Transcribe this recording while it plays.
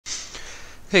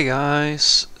Hey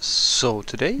guys, so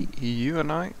today you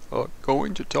and I are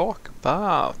going to talk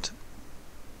about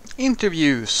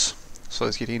interviews. So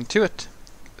let's get into it.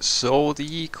 So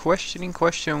the question in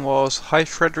question was, hi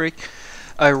Frederick,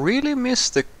 I really miss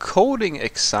the coding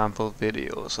example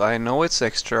videos. I know it's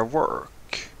extra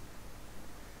work.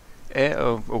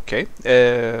 Okay.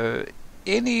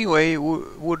 Anyway,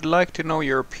 would like to know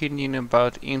your opinion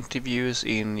about interviews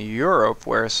in Europe,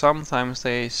 where sometimes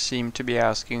they seem to be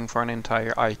asking for an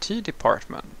entire IT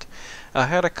department. I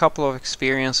had a couple of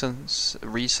experiences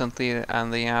recently,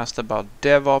 and they asked about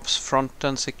DevOps,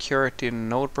 front-end security,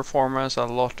 node performance, a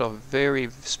lot of very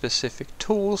specific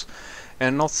tools,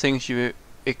 and not things you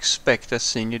expect a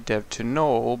senior dev to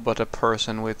know, but a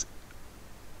person with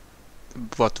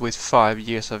 5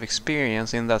 years of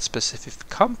experience in that specific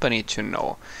company to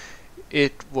know.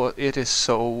 It is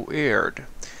so weird.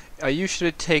 I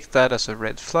usually take that as a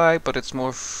red flag, but it's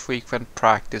more frequent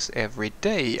practice every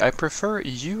day. I prefer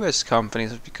US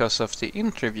companies because of the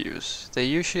interviews. They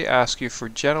usually ask you for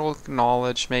general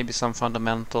knowledge, maybe some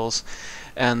fundamentals,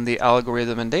 and the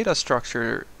algorithm and data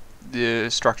structure, the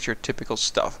structure typical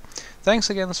stuff.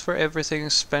 Thanks again for everything.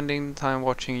 Spending time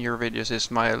watching your videos is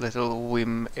my little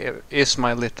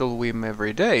whim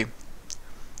every day.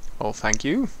 Well, thank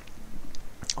you.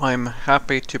 I'm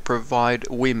happy to provide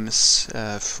whims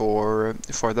for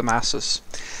the masses.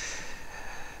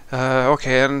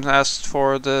 Okay, and as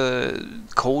for the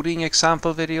coding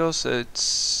example videos,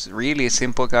 it's really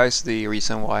simple, guys. The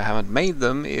reason why I haven't made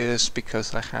them is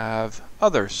because I have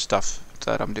other stuff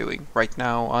that I'm doing. Right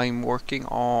now I'm working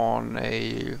on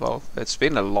well, it's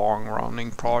been a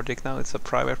long-running project now. It's a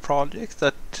private project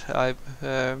that I've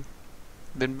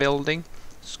been building.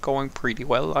 It's going pretty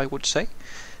well, I would say,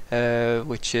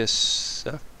 which is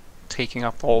taking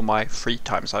up all my free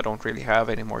time, so I don't really have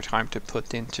any more time to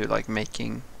put into like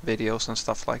making videos and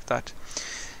stuff like that.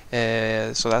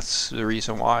 So that's the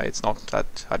reason why. It's not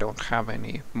that I don't have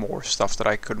any more stuff that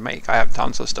I could make. I have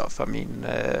tons of stuff. I mean,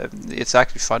 it's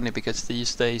actually funny because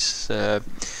these days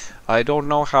I don't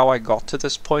know how I got to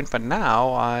this point, but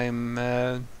now I'm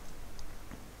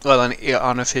well, an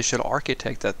unofficial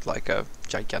architect at like a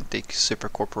gigantic super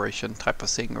corporation type of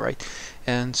thing, right?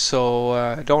 And so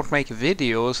I don't make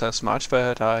videos as much,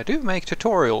 but I do make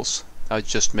tutorials. I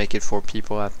just make it for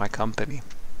people at my company.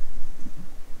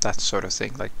 That sort of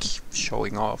thing, like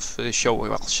showing off.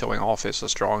 Showing off is a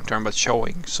strong term, but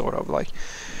showing sort of like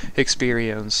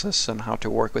experiences and how to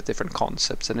work with different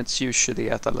concepts, and it's usually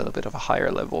at a little bit of a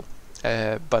higher level.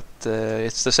 But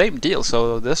it's the same deal,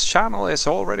 so this channel is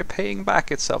already paying back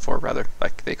itself, or rather,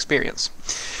 like the experience.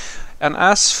 And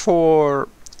as for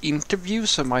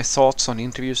interviews and my thoughts on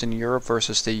interviews in Europe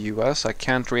versus the US, I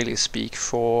can't really speak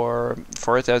for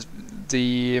it. As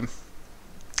the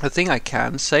thing I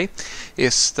can say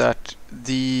is that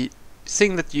the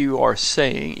thing that you are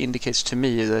saying indicates to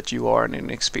me that you are an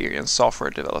inexperienced software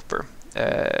developer,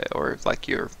 or like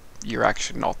you're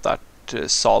actually not that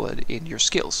solid in your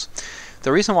skills.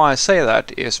 The reason why I say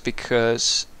that is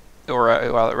because, or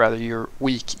well, rather, you're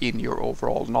weak in your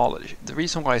overall knowledge. The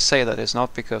reason why I say that is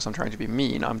not because I'm trying to be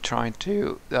mean. I'm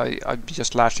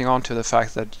just latching on to the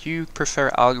fact that you prefer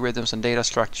algorithms and data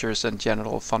structures and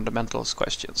general fundamentals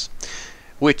questions,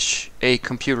 which a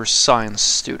computer science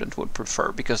student would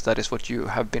prefer, because that is what you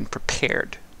have been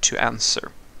prepared to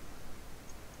answer.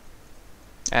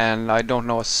 And I don't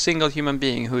know a single human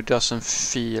being who doesn't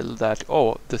feel that,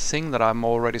 oh, the thing that I'm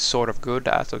already sort of good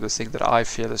at, or the thing that I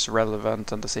feel is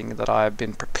relevant, and the thing that I've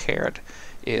been prepared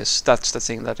that's the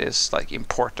thing that is like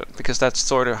important, because that's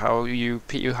sort of how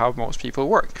how most people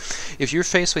work. If you're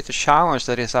faced with a challenge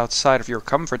that is outside of your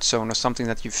comfort zone, or something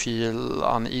that you feel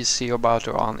uneasy about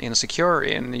or insecure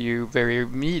in, you very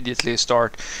immediately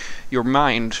start your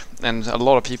mind, and a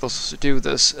lot of people do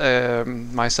this,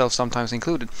 myself sometimes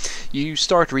included, you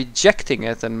start rejecting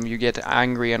it, and you get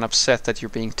angry and upset that you're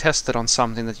being tested on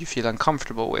something that you feel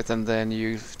uncomfortable with, and then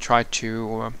you try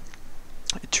to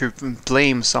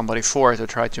blame somebody for it, or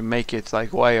try to make it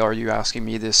like, why are you asking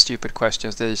me these stupid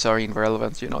questions, these are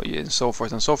irrelevant, and so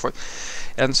forth and so forth.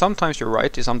 And sometimes you're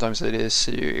right, sometimes it is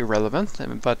irrelevant,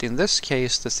 but in this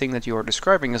case the thing that you are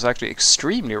describing is actually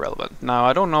extremely relevant. Now,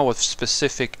 I don't know what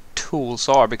specific tools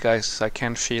are, because I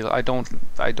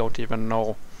don't even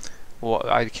know. Well,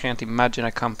 I can't imagine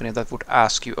a company that would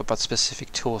ask you about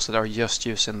specific tools that are just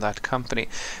used in that company.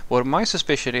 What my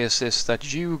suspicion is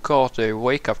that you got a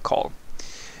wake-up call.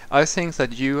 I think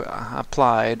that you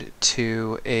applied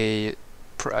to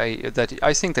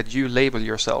I think that you label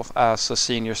yourself as a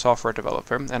senior software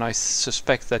developer, and I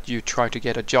suspect that you try to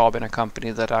get a job in a company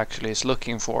that actually is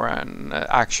looking for an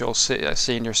actual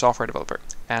senior software developer.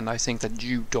 And I think that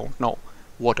you don't know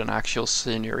what an actual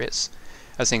senior is.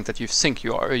 I think that you think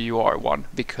you are one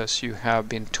because you have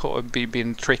been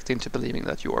tricked into believing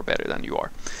that you are better than you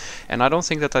are. And I don't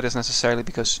think that is necessarily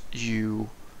because you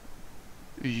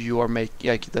are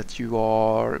that you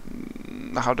are,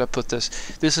 how do I put this?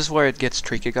 This is where it gets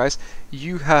tricky, guys.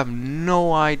 You have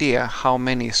no idea how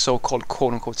many so-called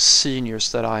quote-unquote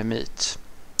seniors that I meet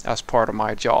as part of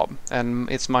my job, and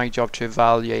it's my job to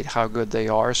evaluate how good they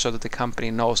are so that the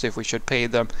company knows if we should pay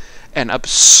them an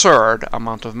absurd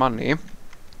amount of money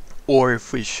or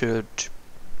if we should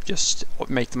just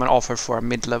make them an offer for a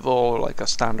mid-level, like a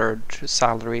standard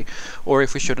salary, or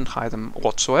if we shouldn't hire them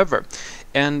whatsoever.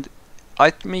 And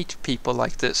I meet people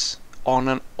like this on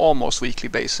an almost weekly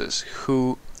basis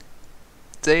who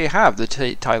they have the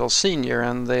title senior,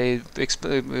 and they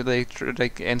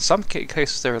in some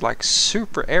cases they're like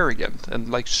super arrogant and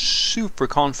like super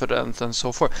confident and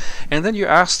so forth. And then you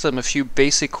ask them a few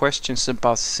basic questions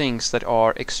about things that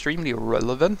are extremely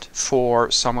relevant for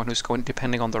someone who's going,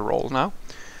 depending on the role now,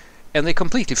 and they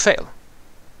completely fail.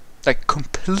 Like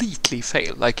completely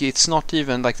fail. Like it's not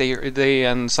even like they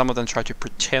and some of them try to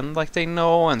pretend like they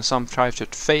know, and some try to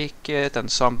fake it,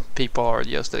 and some people are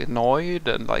just annoyed,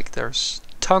 and like there's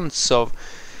tons of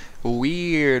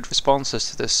weird responses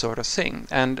to this sort of thing.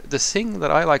 And the thing that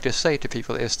I like to say to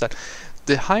people is that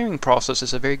the hiring process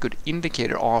is a very good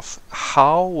indicator of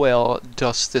how well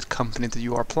does the company that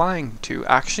you are applying to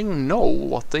actually know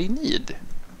what they need.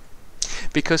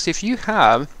 Because if you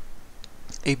have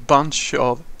a bunch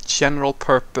of general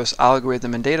purpose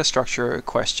algorithm and data structure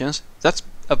questions, that's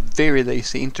a very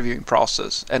lazy interviewing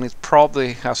process, and it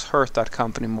probably has hurt that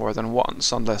company more than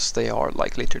once, unless they are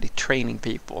like literally training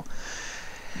people.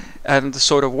 And the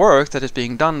sort of work that is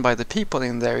being done by the people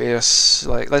in there is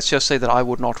like, let's just say that I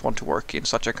would not want to work in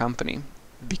such a company,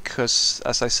 because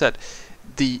as I said,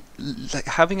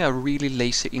 having a really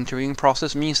lazy interviewing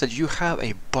process means that you have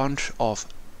a bunch of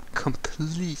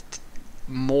complete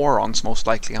morons, most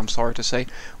likely, I'm sorry to say,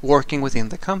 working within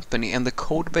the company, and the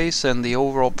code base and the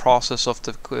overall process of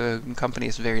the company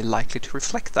is very likely to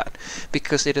reflect that,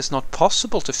 because it is not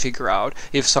possible to figure out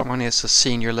if someone is a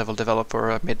senior level developer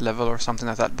or a mid-level or something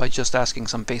like that by just asking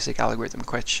some basic algorithm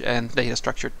and data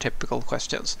structure typical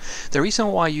questions. The reason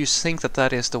why you think that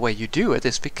that is the way you do it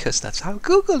is because that's how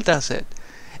Google does it.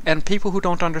 And people who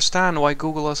don't understand why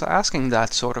Google is asking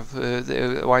that sort of,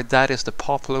 why that is the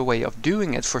popular way of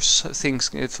doing it for things,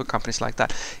 for companies like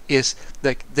that, is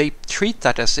like they treat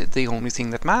that as the only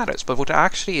thing that matters. But what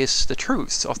actually is the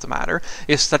truth of the matter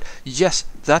is that, yes,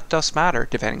 that does matter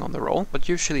depending on the role, but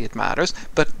usually it matters.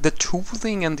 But the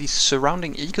tooling and the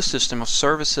surrounding ecosystem of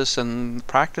services and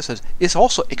practices is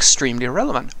also extremely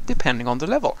relevant depending on the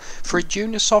level. For a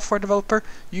junior software developer,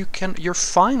 you're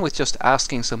fine with just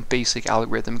asking some basic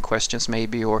algorithm questions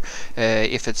maybe, or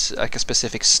if it's like a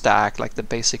specific stack, like the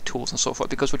basic tools and so forth,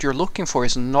 because what you're looking for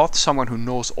is not someone who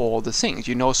knows all the things.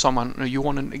 You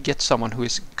want to get someone who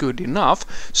is good enough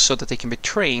so that they can be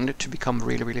trained to become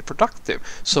really, really productive.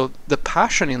 So the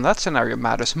passion in that scenario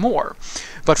matters more.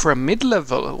 But for a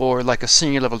mid-level or like a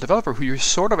senior level developer who you're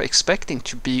sort of expecting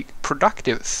to be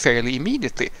productive fairly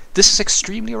immediately, this is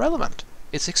extremely relevant.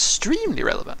 It's extremely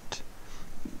relevant.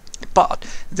 But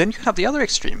then you have the other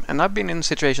extreme, and I've been in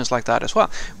situations like that as well,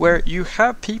 where you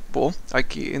have people,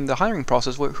 like in the hiring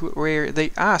process, where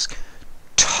they ask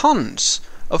tons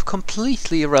of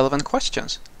completely irrelevant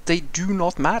questions. They do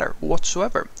not matter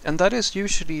whatsoever, and that is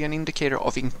usually an indicator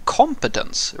of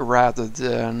incompetence rather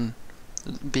than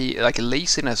be like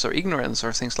laziness or ignorance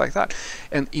or things like that.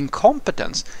 And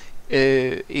incompetence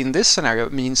in this scenario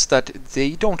means that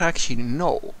they don't actually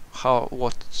know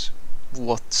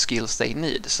what skills they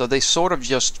need. So they sort of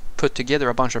just put together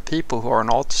a bunch of people who are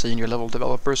not senior level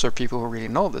developers or people who really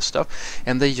know this stuff,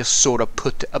 and they just sort of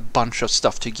put a bunch of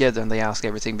stuff together, and they ask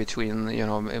everything between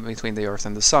the earth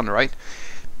and the sun, right?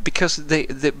 Because they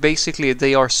basically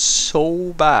they are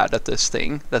so bad at this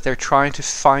thing that they're trying to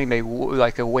find a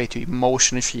way to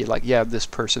emotionally feel like, yeah, this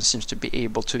person seems to be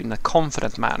able to, in a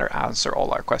confident manner, answer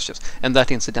all our questions. And that,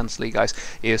 incidentally, guys,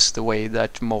 is the way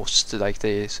that most like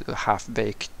the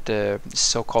half-baked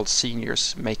so-called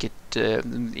seniors make it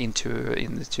into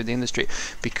the industry,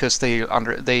 because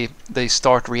they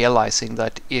start realizing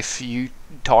that if you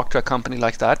talk to a company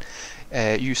like that,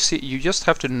 you just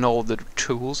have to know the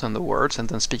tools and the words and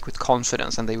then speak with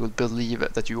confidence, and they will believe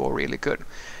that you are really good.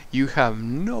 You have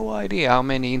no idea how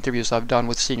many interviews I've done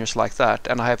with seniors like that,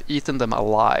 and I have eaten them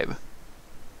alive.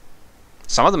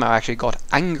 Some of them have actually got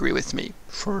angry with me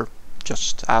for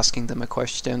just asking them a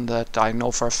question that I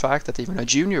know for a fact that even a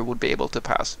junior would be able to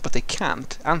pass, but they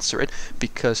can't answer it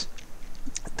because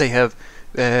they have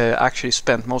actually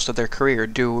spent most of their career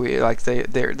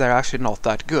they're actually not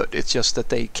that good. It's just that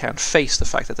they can't face the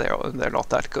fact that they're not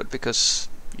that good, because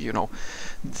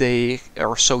they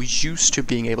are so used to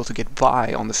being able to get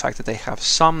by on the fact that they have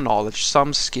some knowledge,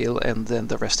 some skill, and then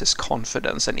the rest is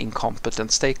confidence and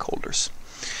incompetent stakeholders.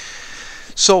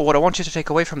 So what I want you to take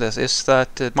away from this is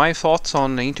that my thoughts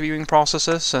on interviewing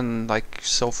processes and like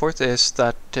so forth is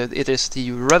that it is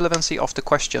the relevancy of the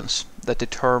questions that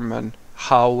determine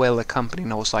how well a company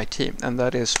knows IT. And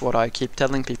that is what I keep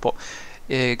telling people.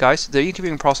 Guys, the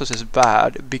interviewing process is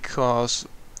bad because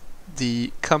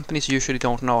the companies usually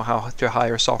don't know how to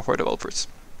hire software developers.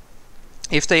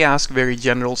 If they ask very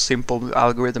general, simple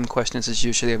algorithm questions, it's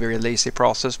usually a very lazy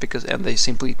process and they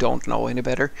simply don't know any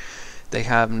better. They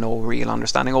have no real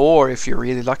understanding, or if you're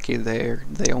really lucky,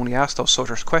 they only ask those sort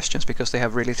of questions because they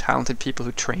have really talented people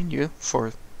who train you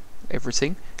for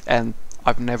everything. And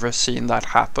I've never seen that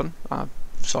happen,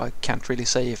 so I can't really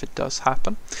say if it does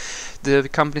happen. The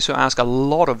companies who ask a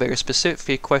lot of very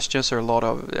specific questions, or a lot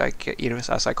of,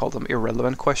 as I call them,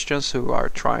 irrelevant questions, who are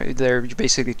they're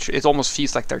basically, it almost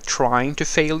feels like they're trying to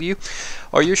fail you,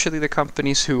 are usually the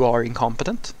companies who are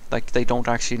incompetent. Like, they don't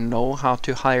actually know how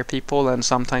to hire people, and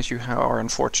sometimes you are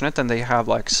unfortunate and they have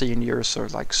like seniors, or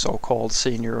like so-called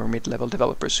senior or mid-level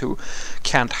developers who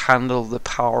can't handle the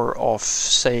power of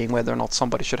saying whether or not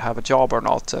somebody should have a job or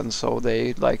not, and so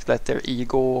they let their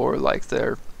ego or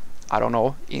their, I don't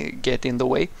know, get in the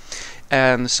way,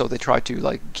 and so they try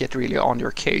to get really on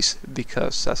your case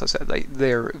because, as I said,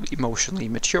 they're emotionally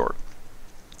mature.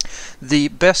 The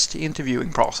best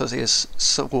interviewing process is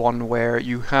one where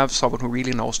you have someone who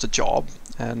really knows the job,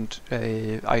 and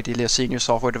ideally a senior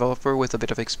software developer with a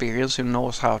bit of experience who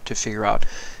knows how to figure out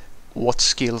what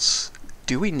skills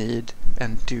do we need,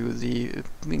 and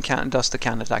does the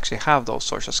candidate actually have those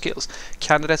sorts of skills.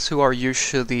 Candidates who are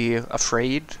usually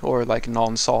afraid, or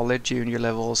non-solid junior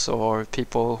levels, or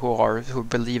people who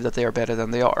believe that they are better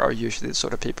than they are usually the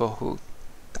sort of people who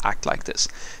act like this.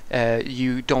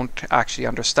 You don't actually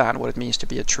understand what it means to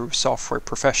be a true software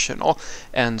professional,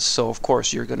 and so of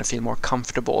course you're going to feel more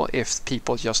comfortable if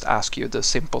people just ask you the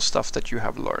simple stuff that you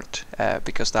have learned,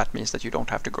 because that means that you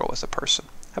don't have to grow as a person.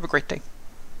 Have a great day.